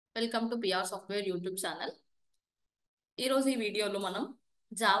Welcome to PR software YouTube channel. ఈరోజు ఈ వీడియోలో మనం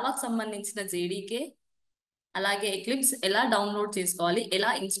జావాకు సంబంధించిన జేడీకే అలాగే ఎక్లిప్స్ ఎలా డౌన్లోడ్ చేసుకోవాలి, ఎలా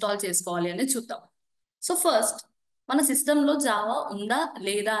ఇన్స్టాల్ చేసుకోవాలి అనేది చూద్దాం. సో ఫస్ట్ మన సిస్టంలో జావా ఉందా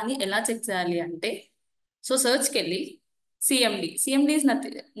లేదా అని ఎలా చెక్ చేయాలి అంటే, సో సర్చ్కి వెళ్ళి CMD is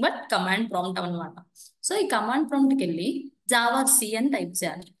nothing but command prompt అనమాట. సో ఈ కమాండ్ ప్రాంప్ట్కి వెళ్ళి జావా సి అని టైప్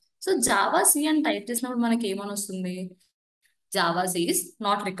చేయాలి. సో జావా సి అని టైప్ చేసినప్పుడు మనకి ఏమని వస్తుంది? జావా ఈస్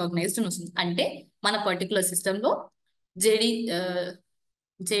నాట్ రికగ్నైజ్డ్ అని వస్తుంది. అంటే మన పర్టికులర్ సిస్టంలో జేడి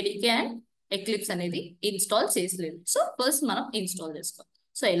జేడీకే అండ్ ఎక్లిప్స్ అనేది ఇన్స్టాల్ చేసలేదు. సో ఫస్ట్ మనం ఇన్స్టాల్ చేసుకోవాలి.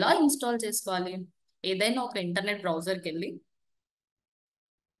 సో ఎలా ఇన్స్టాల్ చేసుకోవాలి? ఏదైనా ఒక ఇంటర్నెట్ బ్రౌజర్కి వెళ్ళి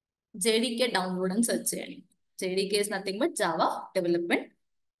జేడీకే డౌన్లోడ్ అని సెర్చ్ చేయండి. JDK is nothing but Java development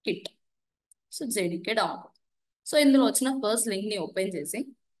kit. So JDK download. So ఇందులో వచ్చిన ఫస్ట్ లింక్ ని ఓపెన్ చేసి,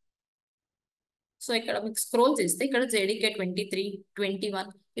 సో ఇక్కడ మీకు స్క్రోల్ చేస్తే ఇక్కడ జేడీకే 23, 21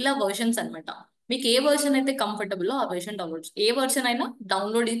 ఇలా వర్షన్స్ అనమాట. మీకు ఏ వర్షన్ అయితే కంఫర్టబుల్ ఆ వర్షన్ డౌన్లోడ్, ఏ వర్షన్ అయినా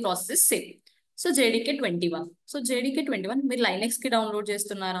డౌన్లోడ్ ఈ process same. So JDK 21. So JDK 21 మీరు లైనెక్స్ కి డౌన్లోడ్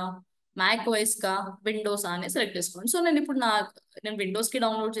చేస్తున్నారా, మ్యాక్ ఓఎస్ కా, విండోస్ అని సెలెక్ట్ చేసుకోండి. సో నేను ఇప్పుడు నేను విండోస్ కి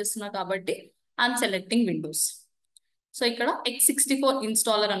డౌన్లోడ్ చేస్తున్నా కాబట్టి ఐఎమ్ సెలెక్టింగ్ విండోస్. సో ఇక్కడ x64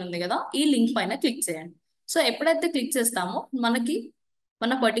 ఇన్స్టాలర్ అని ఉంది కదా, ఈ లింక్ పైన క్లిక్ చేయండి. సో ఎప్పుడైతే క్లిక్ చేస్తామో మనకి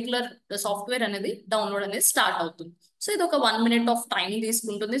మన పర్టికులర్ సాఫ్ట్వేర్ అనేది డౌన్లోడ్ అనేది స్టార్ట్ అవుతుంది. సో ఇది ఒక 1 minute ఆఫ్ టైం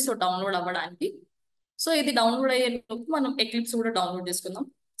తీసుకుంటుంది సో డౌన్లోడ్ అవ్వడానికి. సో ఇది డౌన్లోడ్ అయ్యే లోపు మనం ఎక్లిప్స్ కూడా డౌన్లోడ్ చేసుకుందాం.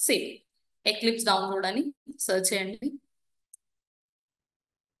 సేమ్ ఎక్లిప్స్ డౌన్లోడ్ అని సెర్చ్ చేయండి.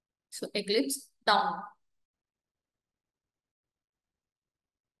 So eclipse download.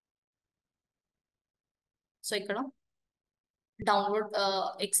 సో ఇక్కడ డౌన్లోడ్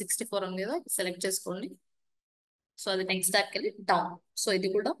x64 ఉంది కదా, సెలెక్ట్ చేసుకోండి. సో అది నెక్స్ట్ దానికి వెళ్ళి డౌన్. సో ఇది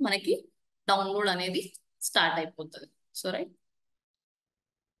కూడా మనకి డౌన్లోడ్ అనేది స్టార్ట్ అయిపోతుంది. సో రైట్,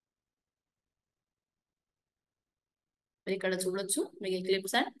 ఇక్కడ చూడొచ్చు మీకు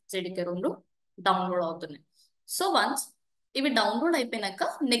ఎక్లిప్స్ అండ్ జేడీకే రెండు డౌన్లోడ్ అవుతున్నాయి. సో వన్స్ ఇవి డౌన్లోడ్ అయిపోయినాక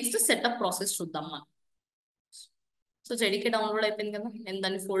నెక్స్ట్ సెటప్ ప్రాసెస్ చూద్దాం మనం. సో జేడీకే డౌన్లోడ్ అయిపోయింది కదా, నేను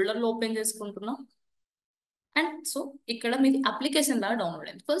దాన్ని ఫోల్డర్లో ఓపెన్ చేసుకుంటున్నా. అండ్ సో ఇక్కడ మీకు అప్లికేషన్ లాగా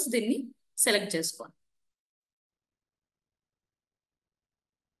డౌన్లోడ్ అయింది. ఫస్ట్ దీన్ని సెలెక్ట్ చేసుకోండి.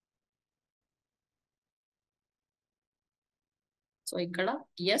 సో ఇక్కడ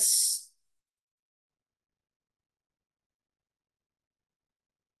ఎస్,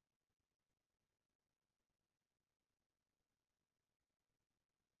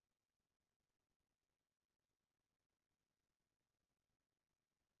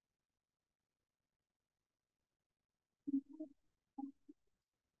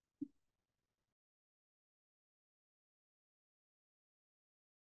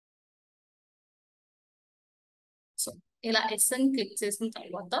 సో ఇలా ఎస్ అని క్లిక్ చేసిన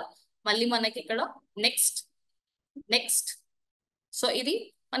తర్వాత మళ్ళీ మనకి ఇక్కడ నెక్స్ట్ నెక్స్ట్. సో ఇది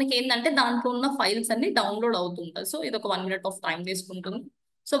మనకి ఏంటంటే దాంట్లో ఉన్న ఫైల్స్ అన్ని డౌన్లోడ్ అవుతుంటాయి. సో ఇది ఒక 1 minute ఆఫ్ టైం తీసుకుంటుంది.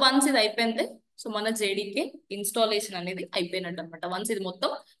 సో వన్స్ ఇది అయిపోయింది, సో మన జేడీకే ఇన్స్టాలేషన్ అనేది అయిపోయినట్టు అనమాట. వన్స్ ఇది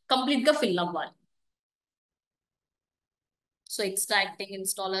మొత్తం కంప్లీట్ గా ఫిల్ అవ్వాలి. సో ఎక్స్ట్రాక్టింగ్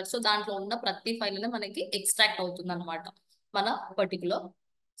ఇన్స్టాలర్, సో దాంట్లో ఉన్న ప్రతి ఫైల్ అనేది మనకి ఎక్స్ట్రాక్ట్ అవుతుంది అనమాట మన పర్టికులర్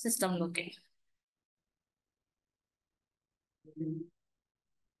సిస్టంలోకి.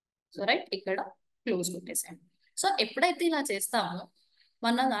 సో రైట్, ఇక్కడ క్లోజ్ కొట్టేసాను. సో ఎప్పుడైతే ఇలా చేస్తామో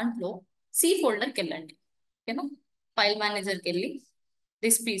మన దాంట్లో సి ఫోల్డర్కి వెళ్ళండి. ఓకేనా, ఫైల్ మేనేజర్కి వెళ్ళి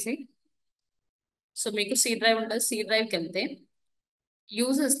దిస్ పీసీ. సో మీకు సి డ్రైవ్ ఉంటుంది, సి డ్రైవ్కి వెళ్తే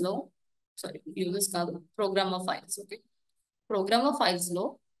యూజెస్ లో, సారీ యూజెస్ కాదు, programme of files. Okay, programme of files లో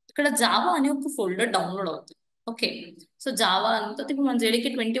ఇక్కడ జావా అనే ఒక ఫోల్డర్ డౌన్లోడ్ అవుతుంది. ఓకే, సో జావా అంతా ఇప్పుడు మన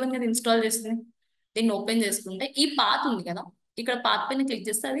జేడీకే 21 కదా ఇన్స్టాల్ చేసింది. దీన్ని ఓపెన్ చేసుకుంటే ఈ పాత్ ఉంది కదా, ఇక్కడ పాత్ పైన క్లిక్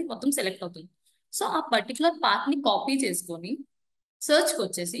చేస్తే అది మొత్తం సెలెక్ట్ అవుతుంది. సో ఆ పర్టికులర్ పాత్ ని కాపీ చేసుకొని సర్చ్కి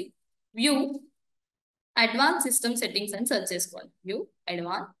వచ్చేసి వ్యూ అడ్వాన్స్ సిస్టమ్ సెట్టింగ్స్ అని సెర్చ్ చేసుకోవాలి. View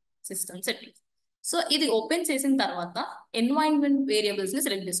advance system settings. So ఇది ఓపెన్ చేసిన తర్వాత ఎన్వైరన్మెంట్ వేరియబుల్స్ ని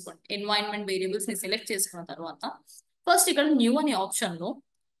సెలెక్ట్ చేసుకోండి. ఎన్వైరన్మెంట్ వేరియబుల్స్ ని సెలెక్ట్ చేసుకున్న తర్వాత ఫస్ట్ ఇక్కడ న్యూ అనే ఆప్షన్ లో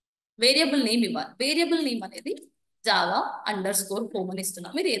వేరియబుల్ నేమ్ ఇవ్వాలి. వేరియబుల్ నేమ్ అనేది జావా _home అని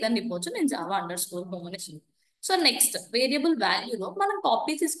ఇస్తున్నాం. మీరు ఏదైనా ఇవ్వచ్చు, నేను జావా _home అని ఇస్తున్నాను. సో నెక్స్ట్ వేరియబుల్ వాల్యూలో మనం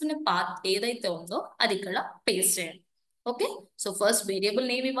కాపీ చేసుకునే పాత్ ఏదైతే ఉందో అది ఇక్కడ పేస్ట్ చేయండి. Okay, so first variable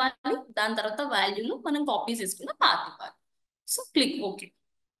name ఇవ్వాలి, దాని తర్వాత వాల్యూలో మనం కాపీ చేసుకున్న పాత్ ఇవ్వాలి. So click okay.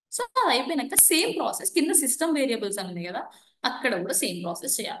 సో అది అయిపోయినాక సేమ్ ప్రాసెస్ కింద సిస్టమ్ వేరియబుల్స్ అనేది కదా, అక్కడ కూడా సేమ్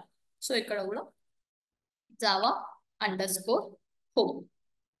ప్రాసెస్ చేయాలి. సో ఇక్కడ కూడా జావా _home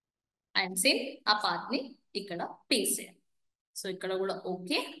అండ్ సేమ్ ఆ పాత్ ని ఇక్కడ పేస్ట్ చేయాలి. సో ఇక్కడ కూడా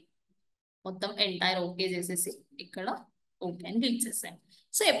ఓకే, మొత్తం ఎంటైర్ ఓకే చేసేసి ఇక్కడ ఓకే అని క్లిక్ చేసాను.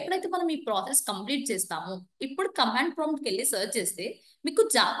 సో ఎప్పుడైతే మనం ఈ ప్రాసెస్ కంప్లీట్ చేస్తామో ఇప్పుడు కమాండ్ ప్రాంప్ట్కి వెళ్ళి సెర్చ్ చేస్తే మీకు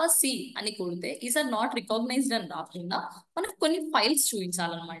జావా సి అని కొడితే ఈస్ ఆర్ నాట్ రికగ్నైజ్డ్ అని రాకుండా మనకు కొన్ని ఫైల్స్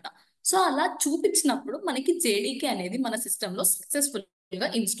చూపించాలన్నమాట. సో అలా చూపించినప్పుడు మనకి జేడీకే అనేది మన సిస్టమ్ లో సక్సెస్ఫుల్ గా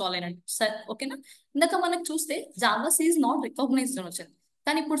ఇన్స్టాల్ అయినట్టు. సరే ఓకేనా. ఇందాక మనకు చూస్తే Java C is not recognized అని వచ్చింది,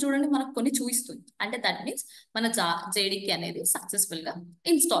 కానీ ఇప్పుడు చూడండి మనకు కొన్ని చూపిస్తుంది. అంటే దట్ మీన్స్ మన జేడీకే అనేది సక్సెస్ఫుల్ గా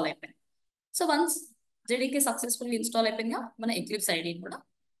ఇన్స్టాల్ అయిపోయింది. So once JDK successful install అయిపోయిందిగా మన ఎక్లిప్స్ ఐడి కూడా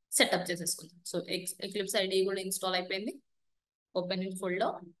సెటప్ చేసేసుకుందాం. సో ఎక్లిప్స్ ఐడి కూడా ఇన్స్టాల్ అయిపోయింది. Open in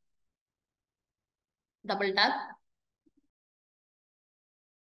folder, double tap.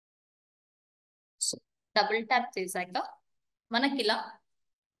 So double tap చేశాక మనకి ఇలా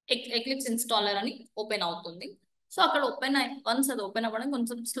ఎక్లిప్స్ ఇన్స్టాలర్ అని ఓపెన్ అవుతుంది. సో అక్కడ వన్స్ అది ఓపెన్ అవ్వడం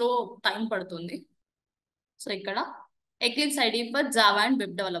కొంచెం స్లో టైం పడుతుంది. సో ఇక్కడ eclipse ID for Java and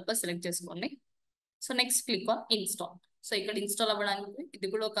web developer select చేసుకోండి. So next click on install. So ఇక్కడ ఇన్స్టాల్ అవ్వడానికి ఇది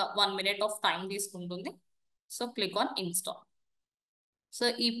కూడా ఒక 1 minute ఆఫ్ టైం తీసుకుంటుంది. So click on install. So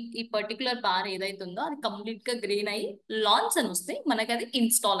ఈ పర్టికులర్ బార్ ఏదైతే ఉందో అది కంప్లీట్ గా గ్రీన్ అయ్యి లాంచ్ అని వస్తే మనకి అది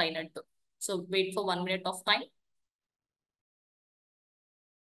ఇన్స్టాల్ అయినట్టు. So wait for 1 minute of time.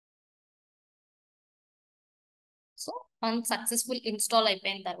 So మనం సక్సెస్ఫుల్ ఇన్స్టాల్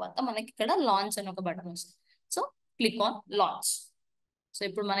అయిపోయిన తర్వాత మనకి ఇక్కడ లాంచ్ అని ఒక బటన్ వస్తుంది. So click on launch. So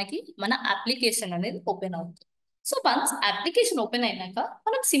ఇప్పుడు మనకి మన అప్లికేషన్ అనేది ఓపెన్ అవుతుంది. సో వన్స్ అప్లికేషన్ ఓపెన్ అయినాక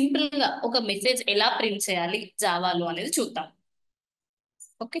మనం సింపుల్ గా ఒక మెసేజ్ ఎలా ప్రింట్ చేయాలి జావాలో అనేది చూద్దాం.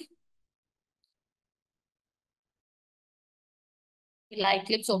 ఓకే, ఇలా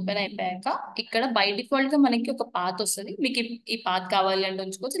ఎక్లిప్స్ ఓపెన్ అయిపోయాక ఇక్కడ బై డిఫాల్ట్ గా మనకి ఒక పాత్ వస్తుంది. మీకు ఈ పాత్ కావాలి అంటే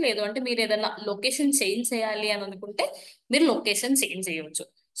ఉంచుకోవచ్చు, లేదు అంటే మీరు ఏదైనా లొకేషన్ చేంజ్ చేయాలి అని అనుకుంటే మీరు లొకేషన్ చేంజ్ చేయవచ్చు.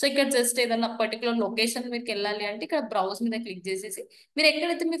 సో ఇక్కడ జస్ట్ ఏదైనా పర్టికులర్ లొకేషన్ మీకు వెళ్ళాలి అంటే ఇక్కడ బ్రౌజ్ మీద క్లిక్ చేసేసి మీరు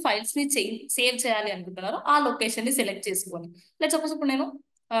ఎక్కడైతే మీ ఫైల్స్ ని సేవ్ చేయాలి అనుకుంటున్నారో ఆ లొకేషన్ ని సెలెక్ట్ చేసుకోండి. లెట్ సపోజ్ ఇప్పుడు నేను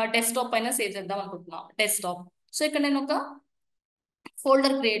డెస్క్టాప్ పైన సేవ్ చేద్దాం అనుకుంటున్నాను, డెస్క్టాప్. సో ఇక్కడ నేను ఒక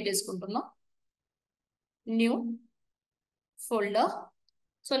ఫోల్డర్ క్రియేట్ చేసుకుంటున్నా, న్యూ ఫోల్డర్.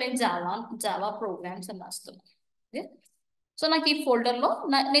 సో నేను జావా ప్రోగ్రామ్స్ అని రాస్తున్నాను. ఓకే. సో నాకు ఈ ఫోల్డర్లో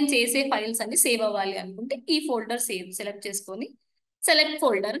నేను చేసే ఫైల్స్ అన్ని సేవ్ అవ్వాలి అనుకుంటే ఈ ఫోల్డర్ సెలెక్ట్ చేసుకొని సెలెక్ట్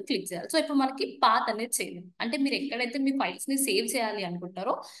ఫోల్డర్ అని క్లిక్ చేయాలి. సో ఇప్పుడు మనకి పాత్ అనేది చేయాలి అంటే మీరు ఎక్కడైతే మీ ఫైల్స్ ని సేవ్ చేయాలి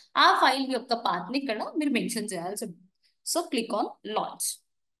అనుకుంటారో ఆ ఫైల్ యొక్క పాత్ ని ఇక్కడ మీరు మెన్షన్ చేయాల్సి ఉంటుంది. So click on launch.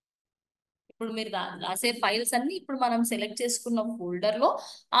 ఇప్పుడు మీరు రాసే ఫైల్స్ అన్ని ఇప్పుడు మనం సెలెక్ట్ చేసుకున్న ఫోల్డర్ లో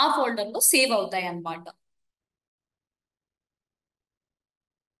ఆ ఫోల్డర్ లో సేవ్ అవుతాయి అన్నమాట.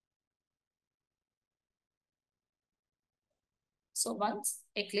 సో వన్స్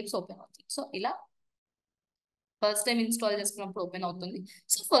ఎక్లిప్స్ ఓపెన్ అవుతుంది. సో ఇలా ఫస్ట్ టైం ఇన్స్టాల్ చేసుకున్నప్పుడు ఓపెన్ అవుతుంది.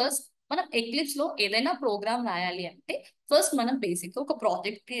 సో ఫస్ట్ మనం ఎక్లిప్స్ లో ఏదైనా ప్రోగ్రామ్ రాయాలి అంటే ఫస్ట్ మనం బేసిక్ ఒక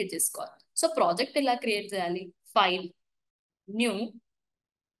ప్రాజెక్ట్ క్రియేట్ చేసుకోవాలి. సో ప్రాజెక్ట్ ఎలా క్రియేట్ చేయాలి? ఫైల్, న్యూ,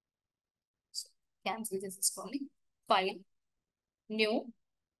 క్యాన్సిల్ చేసేసుకోండి, ఫైల్, న్యూ.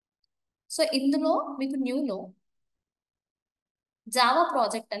 సో ఇందులో మీకు న్యూలో జావా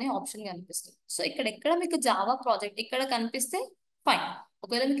ప్రాజెక్ట్ అనే ఆప్షన్ కనిపిస్తుంది. సో ఎక్కడ మీకు జావా ప్రాజెక్ట్ ఇక్కడ కనిపిస్తే ఫైన్.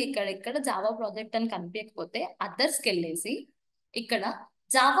 ఒకవేళ మీకు ఎక్కడ జావా ప్రాజెక్ట్ అని కనిపించకపోతే అదర్స్కి వెళ్ళేసి ఇక్కడ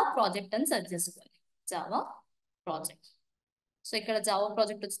జావా ప్రాజెక్ట్ అని సెర్చ్ చేసుకోండి, జావా ప్రాజెక్ట్. సో ఇక్కడ జావా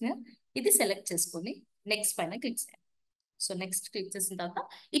ప్రాజెక్ట్ వచ్చింది, ఇది సెలెక్ట్ చేసుకొని నెక్స్ట్ పైన క్లిక్ చేయండి. సో నెక్స్ట్ క్లిక్ చేసిన తర్వాత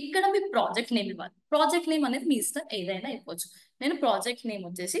ఇక్కడ మీ ప్రాజెక్ట్ నేమ్ ఇవ్వాలి. ప్రాజెక్ట్ నేమ్ అనేది మీ ఇష్టం ఏదైనా ఇవ్వచ్చు. నేను ప్రాజెక్ట్ నేమ్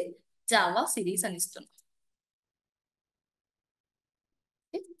వచ్చేసి జావా సిరీస్ అని ఇస్తున్నాను.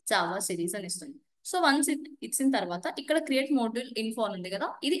 జావా సిరీస్ అని ఇస్తుంది. సో వన్స్ ఇచ్చిన తర్వాత ఇక్కడ క్రియేట్ మోడ్యూల్ ఇన్ఫో ఉంది కదా,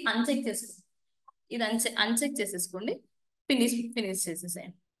 ఇది అన్చెక్ చేసుకోండి. ఇది అన్చెక్ చేసేసుకోండి, ఫినిష్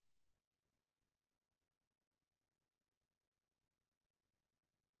చేసేసేయండి.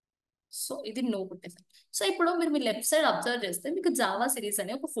 సో ఇది నో కొట్టేసాను. సో ఇప్పుడు మీరు మీ లెఫ్ట్ సైడ్ అబ్జర్వ్ చేస్తే మీకు జావా సిరీస్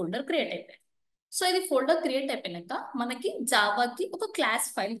అనే ఒక ఫోల్డర్ క్రియేట్ అయిపోయింది. సో ఇది ఫోల్డర్ క్రియేట్ అయిపోయినాక మనకి జావాకి ఒక క్లాస్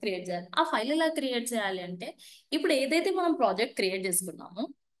ఫైల్ క్రియేట్ చేయాలి. ఆ ఫైల్ ఎలా క్రియేట్ చేయాలి అంటే ఇప్పుడు ఏదైతే మనం ప్రాజెక్ట్ క్రియేట్ చేసుకున్నామో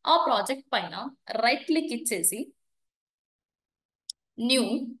ఆ ప్రాజెక్ట్ పైన రైట్ క్లిక్ ఇచ్చేసి న్యూ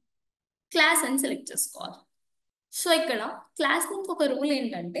క్లాస్ అని సెలెక్ట్ చేసుకోవాలి. సో ఇక్కడ క్లాస్ నుంచి ఒక రూల్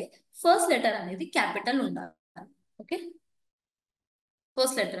ఏంటంటే ఫస్ట్ లెటర్ అనేది క్యాపిటల్ ఉండాలి. ఓకే,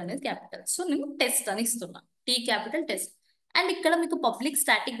 ఫస్ట్ లెటర్ అనేది క్యాపిటల్. సో నేను టెస్ట్ అని ఇస్తున్నా, టీ క్యాపిటల్ టెస్ట్. అండ్ ఇక్కడ మీకు పబ్లిక్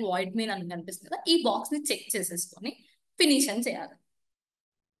స్టాటిక్ వాయిడ్ మీన్ అని కనిపిస్తుంది కదా, ఈ బాక్స్ ని చెక్ చేసేసుకొని ఫినిష్ అని చేయాలి.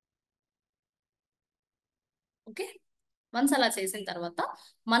 ఓకే, వన్స్ అలా చేసిన తర్వాత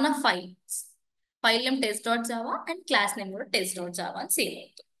మన file name test dot Java and class name కూడా టెస్ట్ డాట్ జావా అని సేవ్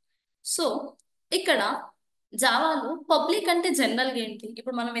అవుతుంది. సో ఇక్కడ జావాలో పబ్లిక్ అంటే జనరల్ గా ఏంటి?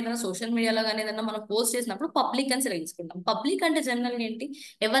 ఇప్పుడు మనం ఏదైనా సోషల్ మీడియాలో కానీ ఏదైనా మనం పోస్ట్ చేసినప్పుడు పబ్లిక్ అని సెలెక్ట్ చేసుకుంటాం. పబ్లిక్ అంటే జనరల్ గా ఏంటి?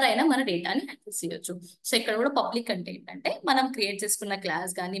 ఎవరైనా మన డేటాని యాక్సెస్ చేయొచ్చు. సో ఇక్కడ కూడా పబ్లిక్ అంటే ఏంటంటే మనం క్రియేట్ చేసుకున్న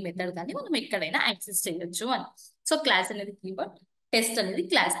క్లాస్ కానీ మెథడ్ కానీ మనం ఎక్కడైనా యాక్సెస్ చేయొచ్చు అని. సో క్లాస్ అనేది కీవర్డ్, టెస్ట్ అనేది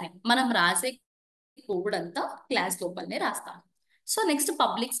క్లాస్ నేమ్. మనం రాసే కోడ్ అంతా క్లాస్ లోపలనే రాస్తాం. So next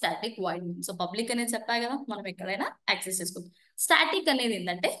public static void. So public అనేది చెప్పా కదా, మనం ఎక్కడైనా యాక్సెస్ చేసుకోవచ్చు. స్టాటిక్ అనేది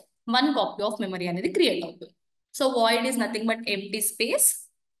ఏంటంటే వన్ కాపీ ఆఫ్ మెమరీ అనేది క్రియేట్ అవుతుంది. So void is nothing but empty space,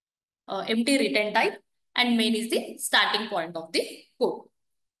 empty return type, and main is the starting point of the code.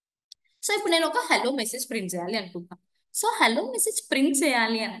 So ఇప్పుడు నేను ఒక హలో మెసేజ్ ప్రింట్ చేయాలి అనుకుంటున్నాను. సో హలో మెసేజ్ ప్రింట్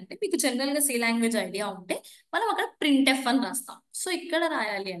చేయాలి అని అంటే మీకు జనరల్ గా సి లాంగ్వేజ్ ఐడియా ఉంటే మనం అక్కడ ప్రింట్ ఎఫ్ అని రాస్తాం. సో ఇక్కడ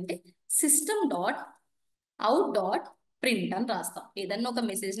రాయాలి అంటే system dot out dot print అని రాస్తాం. ఏదన్నా ఒక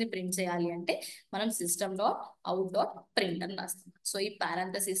మెసేజ్ ని ప్రింట్ చేయాలి అంటే మనం system dot out dot print అని రాస్తాం. సో ఈ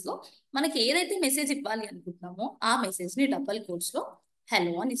పారాంథసిస్ లో మనకి ఏదైతే మెసేజ్ ఇవ్వాలి అనుకుంటున్నామో ఆ మెసేజ్ ని డబుల్ కోట్స్ లో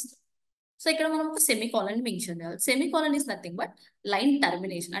హలో అని ఇస్తాం. సో ఇక్కడ మనం ఒక సెమీకోలన్ మెన్షన్ చేయాలి. Semicolon is nothing but line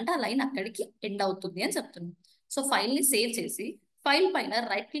termination, అంటే ఆ లైన్ అక్కడికి ఎండ్ అవుతుంది అని చెప్తున్నాం. సో ఫైల్ ని సేవ్ చేసి ఫైల్ పైన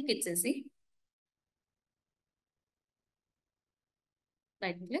రైట్ క్లిక్ ఇచ్చేసి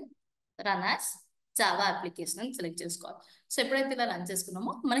right click run as Java application అని సెలెక్ట్ చేసుకోవాలి. సో ఎప్పుడైతే ఇలా రన్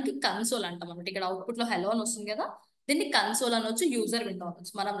చేసుకున్నామో మనకి కన్సోల్ అంటాం అనమాట. ఇక్కడ అవుట్పుట్ లో హలో అని వస్తుంది కదా, దీన్ని కన్సోల్ అనొచ్చు, యూజర్ విండో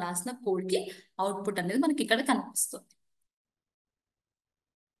అనొచ్చు. మనం రాసిన కోడ్ కి అవుట్పుట్ అనేది మనకి ఇక్కడ కనిపిస్తుంది.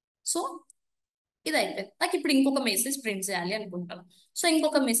 సో ఇది అయిపోయింది. నాకు ఇప్పుడు ఇంకొక మెసేజ్ ప్రింట్ చేయాలి అనుకుంటాను. సో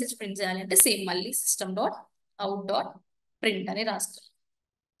ఇంకొక మెసేజ్ ప్రింట్ చేయాలి అంటే సేమ్ మళ్ళీ system dot out dot print అని రాస్తాను.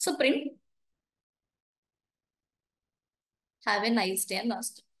 So print have a nice day అని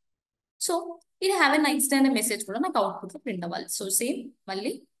రాస్తాను. సో ఇది హ్యావ్ ఎ నైస్ డే అనే మెసేజ్ కూడా నాకు అవుట్పుట్ లో ప్రింట్ అవ్వాలి. సో సేమ్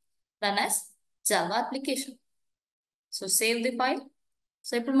మళ్ళీ run as Java application. So save the file.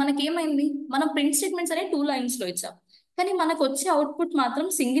 So ఇప్పుడు మనకి ఏమైంది, మనం ప్రింట్ స్టేట్మెంట్స్ అనేవి 2 లైన్స్ లో ఇచ్చాం, కానీ మనకు వచ్చే అవుట్పుట్ మాత్రం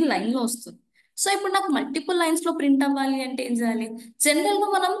సింగిల్ లైన్ లో వస్తుంది. సో ఇప్పుడు నాకు మల్టిపుల్ లైన్స్ లో ప్రింట్ అవ్వాలి అంటే ఏం చేయాలి? జనరల్ గా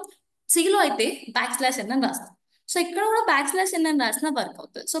మనం సిలో అయితే బ్యాక్ స్లాష్ ఎన్ అని రాస్తాం. సో ఇక్కడ కూడా బ్యాక్ స్లాష్ ఎన్ అని రాసినా వర్క్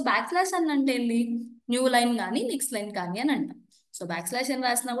అవుతుంది. సో బ్యాక్ స్లాష్ ఎన్ అంటే ఏంటి? న్యూ లైన్ కానీ నెక్స్ట్ లైన్ కానీ అని అంటాం. సో బ్యాక్ స్లాష్ ఎన్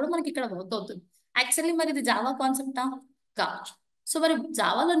రాసినా కూడా మనకి ఇక్కడ వర్క్ అవుతుంది. యాక్చువల్లీ మరి ఇది జావా కాన్సెప్టా? కాదు. సో మరి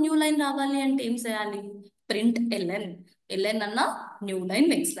జావాలో న్యూ లైన్ రావాలి అంటే ఏం చేయాలి? Print LN. ఎల్ఎన్ అన్న new line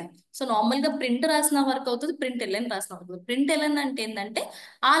next line. So normal గా ప్రింట్ రాసిన వర్క్ అవుతుంది, ప్రింట్ ఎల్ఎన్ రాసిన వర్క్ అవుతుంది. ప్రింట్ ఎల్ఎన్ అంటే ఏంటంటే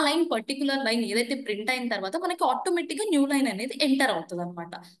ఆ లైన్ పర్టికులర్ లైన్ ఏదైతే ప్రింట్ అయిన తర్వాత మనకి ఆటోమేటిక్ గా న్యూ లైన్ అనేది ఎంటర్ అవుతుంది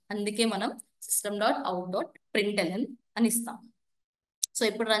అనమాట. అందుకే మనం system dot out dot print LN అని ఇస్తాం. సో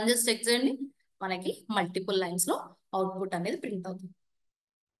ఇప్పుడు రన్ చేసి చెక్ చేయండి, మనకి మల్టిపుల్ లైన్స్ లో అవుట్పుట్ అనేది ప్రింట్ అవుతుంది.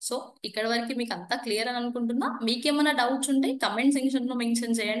 సో ఇక్కడ వరకు మీకు అంతా క్లియర్ అని అనుకుంటున్నా. మీకేమైనా డౌట్స్ ఉంటే కమెంట్ సెక్షన్ లో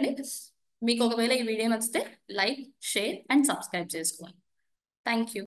మెన్షన్ చేయండి. మీకు ఒకవేళ ఈ వీడియో నచ్చితే లైక్, షేర్ అండ్ సబ్స్క్రైబ్ చేసుకోండి. Thank you.